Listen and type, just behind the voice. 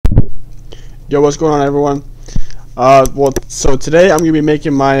Yo, what's going on, everyone? So today I'm gonna be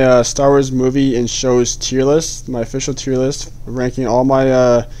making my Star Wars movie and shows tier list, my official tier list, ranking all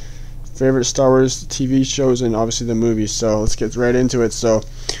my favorite Star Wars TV shows and obviously the movies. So let's get right into it. So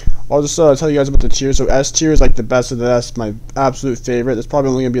I'll just tell you guys about the tier. So S tier is like the best of the best, my absolute favorite. There's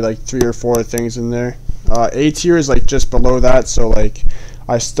probably only gonna be like 3 or 4 things in there. A tier is like just below that, so like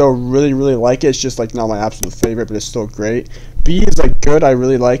I still really like it. It's just like not my absolute favorite, but it's still great. B is like good, I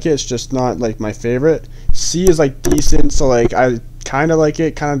really like it. It's just not like my favorite. C is like decent, so like I kind of like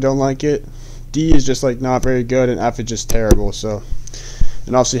it, kind of don't like it. D is just like not very good, and F is just terrible. So,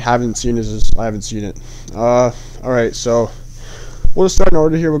 and obviously haven't seen this. I haven't seen it. All right, so we'll just start in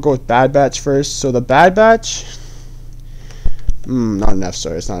order here. We'll go with Bad Batch first. So the Bad Batch, not an F.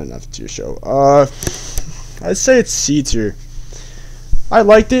 Sorry, it's not an F tier show. I'd say it's C tier. I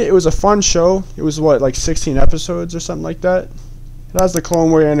liked it. It was a fun show. It was what, like 16 episodes or something like that. It has the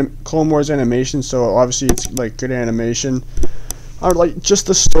Clone Wars animation, so obviously it's like good animation. Like just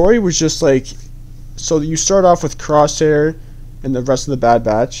the story was just like, so you start off with Crosshair and the rest of the Bad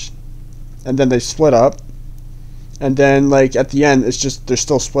Batch, and then they split up, and then like at the end it's just they're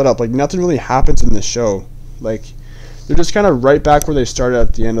still split up. Like nothing really happens in the show. Like they're just kind of right back where they started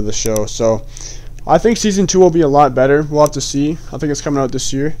at the end of the show. So I think season 2 will be a lot better. We'll have to see. I think it's coming out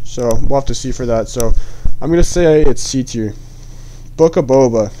this year, so we'll have to see for that. So I'm gonna say it's C tier. Book of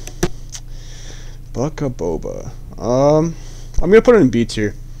Boba. I'm gonna put it in B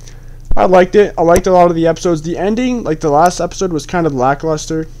tier. I liked it. I liked a lot of the episodes. The ending, like the last episode, was kind of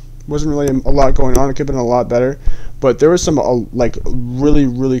lackluster. Wasn't really a lot going on. It could have been a lot better, but there was some like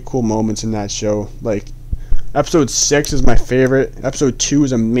really cool moments in that show. Like episode 6 is my favorite. Episode 2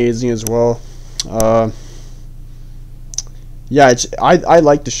 is amazing as well. Yeah, I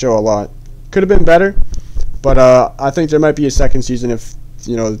like the show a lot. Could have been better, but I think there might be a second season if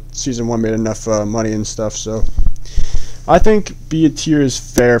season 1 made enough money and stuff. So I think B tier is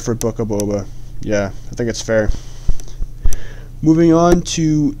fair for Book of Boba. Yeah, I think it's fair. Moving on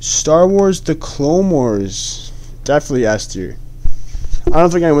to Star Wars: The Clone Wars, definitely S tier. I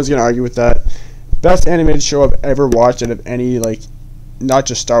don't think anyone's gonna argue with that. Best animated show I've ever watched out of any, like, not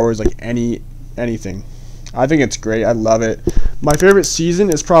just Star Wars, like anything. I think it's great. I love it. My favorite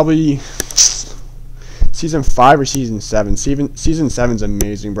season is probably season 5 or season 7. Season 7's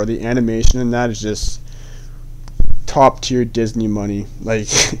amazing, bro. The animation in that is just top tier Disney money. Like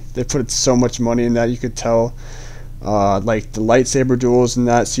they put so much money in that, you could tell. Like the lightsaber duels in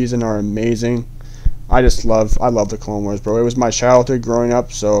that season are amazing. I love the Clone Wars, bro. It was my childhood growing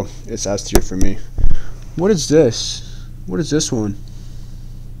up, so it's S tier for me. What is this? What is this one?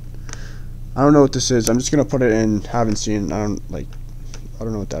 I don't know what this is. I'm just gonna put it in. Haven't seen. I don't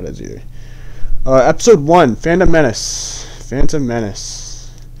know what that is either. Episode 1, Phantom Menace.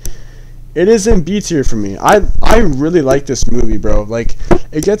 It is in B tier for me. I really like this movie, bro. Like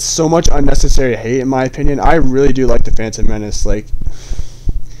it gets so much unnecessary hate in my opinion. I really do like the Phantom Menace. Like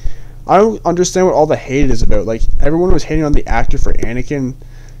I don't understand what all the hate is about. Like everyone was hating on the actor for Anakin,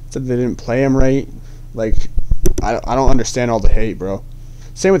 said they didn't play him right. Like I don't understand all the hate, bro.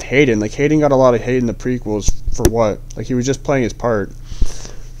 Same with Hayden. Like Hayden got a lot of hate in the prequels for what? Like he was just playing his part.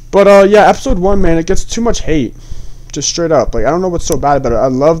 But yeah, episode 1, man, it gets too much hate. Just straight up. Like I don't know what's so bad about it. I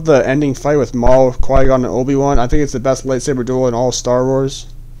love the ending fight with Maul, Qui-Gon, and Obi-Wan. I think it's the best lightsaber duel in all Star Wars.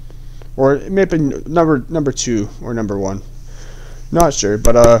 Or it may have been number 2 or number 1. Not sure,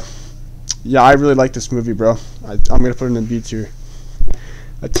 but yeah, I really like this movie, bro. I'm gonna put it in B tier.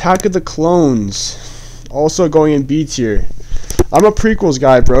 Attack of the Clones, also going in B tier. I'm a prequels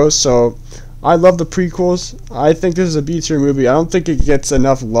guy, bro, so I love the prequels. I think this is a B tier movie. I don't think it gets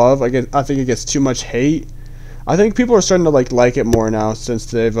enough love. I think it gets too much hate. I think people are starting to like it more now since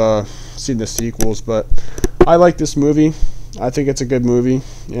they've seen the sequels. But I like this movie. I think it's a good movie,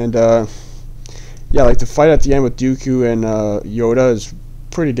 and yeah, like the fight at the end with Dooku and Yoda is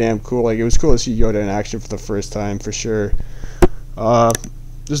pretty damn cool. Like it was cool to see Yoda in action for the first time, for sure.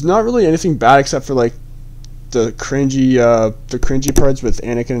 There's not really anything bad except for like the cringy parts with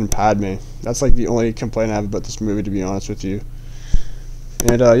Anakin and Padme. That's like the only complaint I have about this movie, to be honest with you.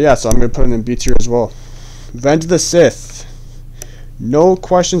 And yeah, so I'm gonna put it in B tier as well. Revenge of the Sith, no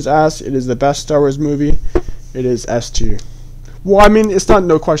questions asked. It is the best Star Wars movie. It is S tier. Well, I mean, it's not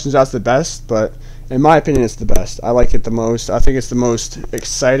no questions asked the best, but in my opinion, it's the best. I like it the most. I think it's the most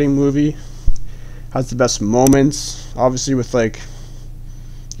exciting movie. Has the best moments, obviously, with like,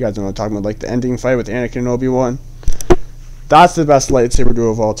 you guys know what I'm talking about, like the ending fight with Anakin and Obi-Wan. That's the best lightsaber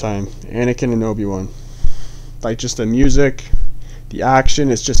duel of all time. Anakin and Obi-Wan. Like just the music, the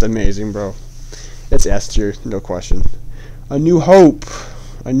action, it's just amazing, bro. It's S tier, no question. A New Hope.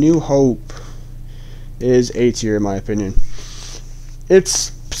 A New Hope. is A tier in my opinion.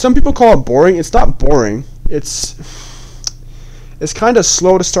 It's, some people call it boring. It's not boring. It's kind of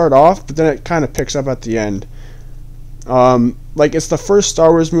slow to start off, but then it kind of picks up at the end. Like, it's the first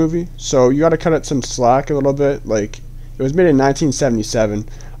Star Wars movie, so you got to cut it some slack a little bit. Like, it was made in 1977.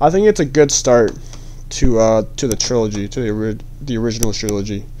 I think it's a good start to the trilogy, to the original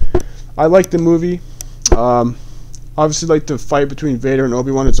trilogy. I like the movie. Obviously, like, the fight between Vader and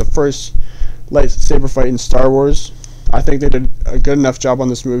Obi-Wan is the first lightsaber fight in Star Wars. I think they did a good enough job on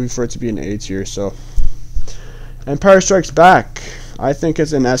this movie for it to be an A tier. So, Empire Strikes Back, I think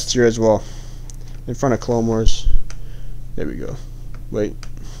it's an S tier as well, in front of Clone Wars. There we go. Wait.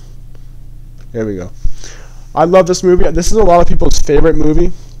 There we go. I love this movie. This is a lot of people's favorite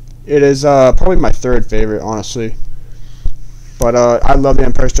movie. It is probably my third favorite, honestly. But I love The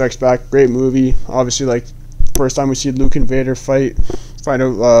Empire Strikes Back. Great movie. Obviously, like, first time we see Luke and Vader fight. Find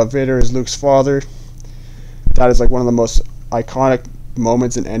out Vader is Luke's father. That is like one of the most iconic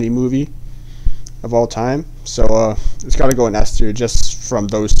moments in any movie of all time. So it's got to go in S tier just from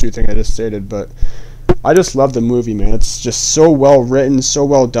those two things I just stated. But I just love the movie, man. It's just so well written, so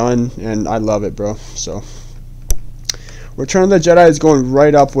well done, and I love it, bro. So Return of the Jedi is going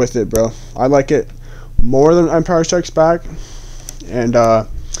right up with it, bro. I like it more than Empire Strikes Back, and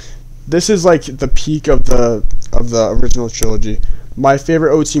this is like the peak of the original trilogy. My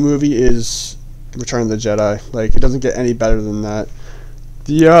favorite OT movie is Return of the Jedi. Like, it doesn't get any better than that.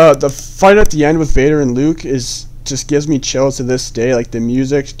 The fight at the end with Vader and Luke just gives me chills to this day. Like, the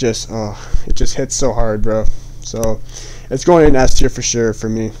music just it just hits so hard, bro. So it's going in S tier for sure for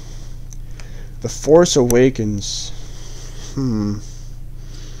me. The Force Awakens.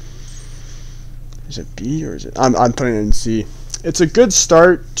 Is it B or is it? I'm putting it in C. It's a good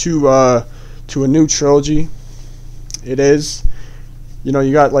start to a new trilogy. It is. You know,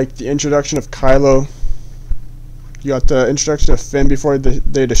 you got like the introduction of Kylo. You got the introduction of Finn before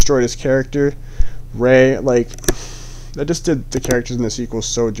they destroyed his character. Rey, like, they just did the characters in the sequel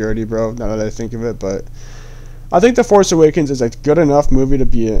so dirty, bro. Now that I think of it, but I think The Force Awakens is a good enough movie to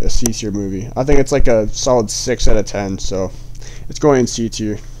be a C tier movie. I think it's like a solid 6 out of 10, so it's going in C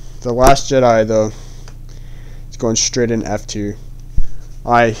tier. The Last Jedi, though, it's going straight in F tier.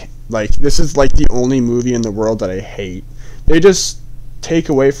 This is like the only movie in the world that I hate. They just take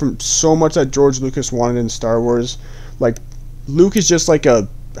away from so much that George Lucas wanted in Star Wars. Like, Luke is just like a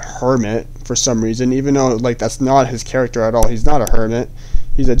hermit for some reason, even though, like, that's not his character at all. He's not a hermit.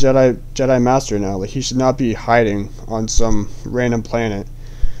 He's a Jedi Master now. Like, he should not be hiding on some random planet.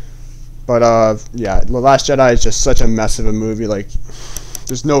 But yeah, The Last Jedi is just such a mess of a movie. Like,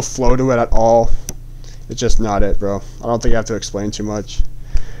 there's no flow to it at all. It's just not it, bro. I don't think I have to explain too much.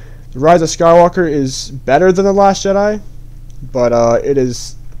 The Rise of Skywalker is better than The Last Jedi, but it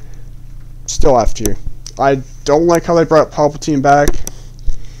is still F tier. I don't like how they brought Palpatine back.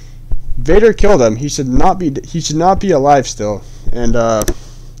 Vader killed him. He should not be alive still. And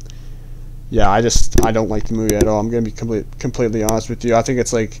yeah, I don't like the movie at all. I'm gonna be completely honest with you. I think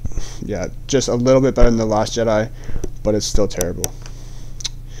it's like, yeah, just a little bit better than The Last Jedi, but it's still terrible.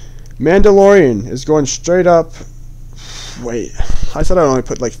 Mandalorian is going straight up. Wait, I said I'd only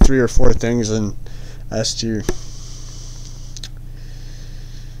put like 3 or 4 things in S tier.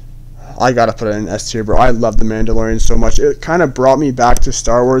 I gotta put it in S tier, bro. I love The Mandalorian so much. It kind of brought me back to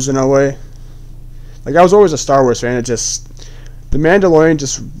Star Wars in a way. Like, I was always a Star Wars fan. The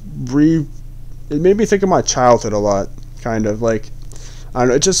Mandalorian it made me think of my childhood a lot, kind of. Like, I don't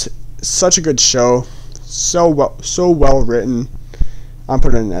know, it's just such a good show. So well written. I'm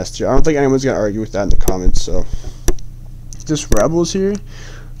putting it in S tier. I don't think anyone's gonna argue with that in the comments, so. Just Rebels here.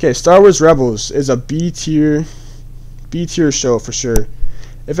 Okay, Star Wars Rebels is a B tier show for sure.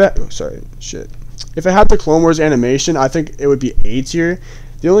 If it had the Clone Wars animation, I think it would be A tier.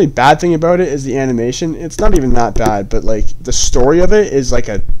 The only bad thing about it is the animation. It's not even that bad, but like the story of it is like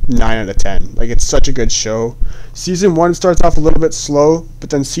a 9 out of 10. Like, it's such a good show. Season 1 starts off a little bit slow, but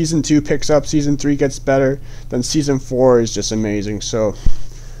then Season 2 picks up, Season 3 gets better, then Season 4 is just amazing. So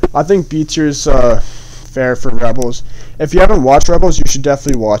I think B tier's fair for Rebels. If you haven't watched Rebels, you should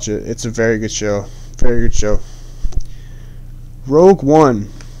definitely watch it. It's a very good show. Very good show. Rogue One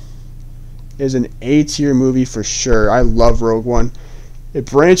is an A tier movie for sure. I love Rogue One. It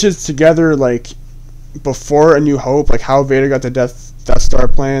branches together like before A New Hope, like how Vader got the Death Star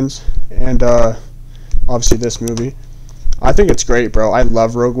plans, and obviously this movie. I think it's great, bro. I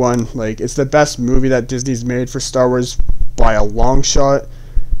love Rogue One. Like, it's the best movie that Disney's made for Star Wars by a long shot.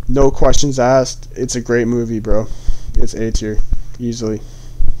 No questions asked. It's a great movie, bro. It's A tier, easily.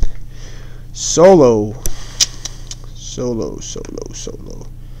 Solo.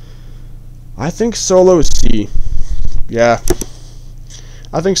 I think Solo C. Yeah.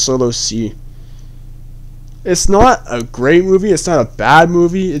 I think Solo C. It's not a great movie. It's not a bad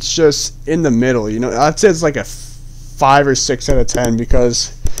movie. It's just in the middle. You know, I'd say it's like a 5 or 6 out of 10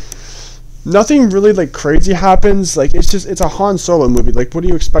 because nothing really like crazy happens. Like it's a Han Solo movie. Like what do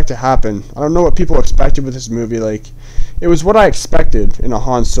you expect to happen? I don't know what people expected with this movie. Like it was what I expected in a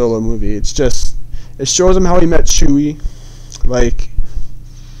Han Solo movie. It's just it shows him how he met Chewie. Like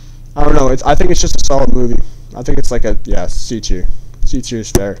I don't know. I think it's just a solid movie. I think it's like a C tier. C tier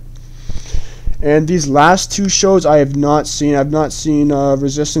is fair. And these last 2 shows I have not seen. I've not seen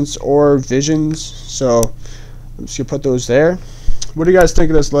Resistance or Visions. So I'm just gonna put those there. What do you guys think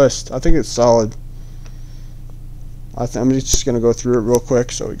of this list? I think it's solid. I'm just gonna go through it real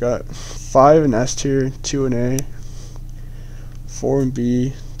quick. So we got 5 in S tier, 2 in A, 4 in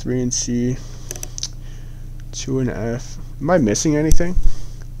B, 3 in C, 2 in F. Am I missing anything?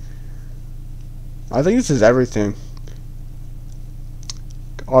 I think this is everything.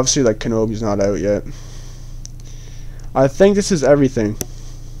 Obviously, like Kenobi's not out yet. I think this is everything.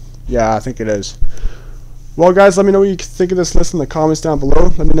 Yeah, I think it is. Well, guys, let me know what you think of this list in the comments down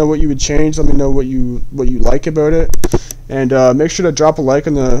below. Let me know what you would change. Let me know what you like about it, and make sure to drop a like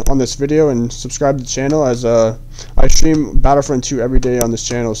on this video and subscribe to the channel as I stream Battlefront 2 every day on this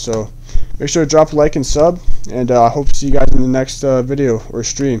channel. So make sure to drop a like and sub, and I hope to see you guys in the next video or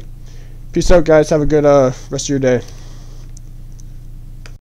stream. Peace out, guys. Have a good rest of your day.